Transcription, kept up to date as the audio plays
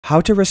how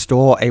to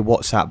restore a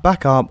WhatsApp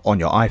backup on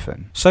your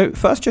iPhone. So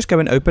first just go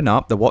and open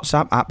up the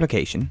WhatsApp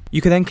application.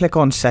 You can then click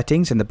on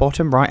settings in the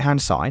bottom right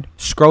hand side,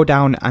 scroll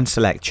down and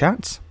select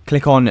chats.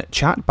 Click on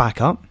Chat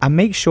Backup and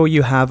make sure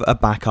you have a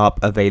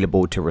backup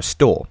available to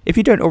restore. If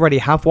you don't already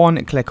have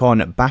one, click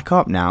on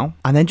Backup Now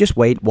and then just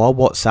wait while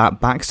WhatsApp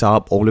backs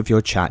up all of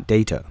your chat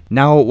data.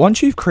 Now,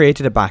 once you've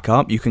created a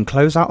backup, you can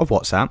close out of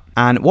WhatsApp,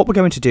 and what we're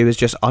going to do is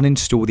just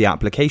uninstall the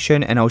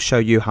application and I'll show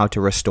you how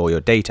to restore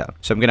your data.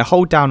 So I'm going to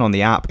hold down on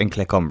the app and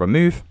click on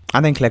Remove,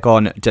 and then click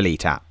on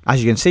Delete App.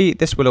 As you can see,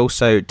 this will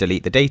also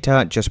delete the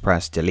data, just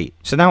press delete.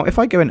 So now if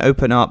I go and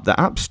open up the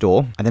App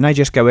Store, and then I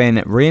just go in,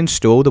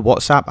 reinstall the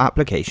WhatsApp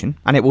application,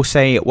 and it will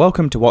say,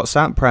 welcome to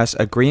WhatsApp, press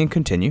agree and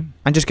continue,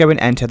 and just go and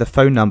enter the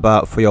phone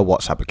number for your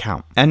WhatsApp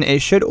account. And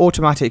it should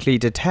automatically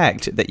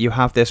detect that you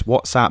have this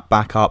WhatsApp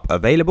backup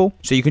available,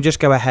 so you can just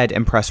go ahead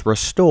and press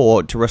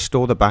restore to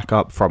restore the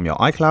backup from your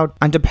iCloud,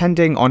 and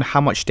depending on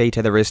how much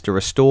data there is to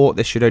restore,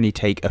 this should only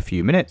take a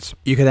few minutes.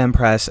 You can then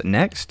press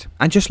next,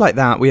 and just like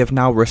that, we have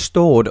now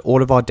restored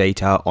all of our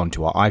data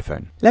onto our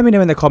iPhone. Let me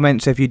know in the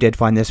comments if you did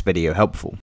find this video helpful.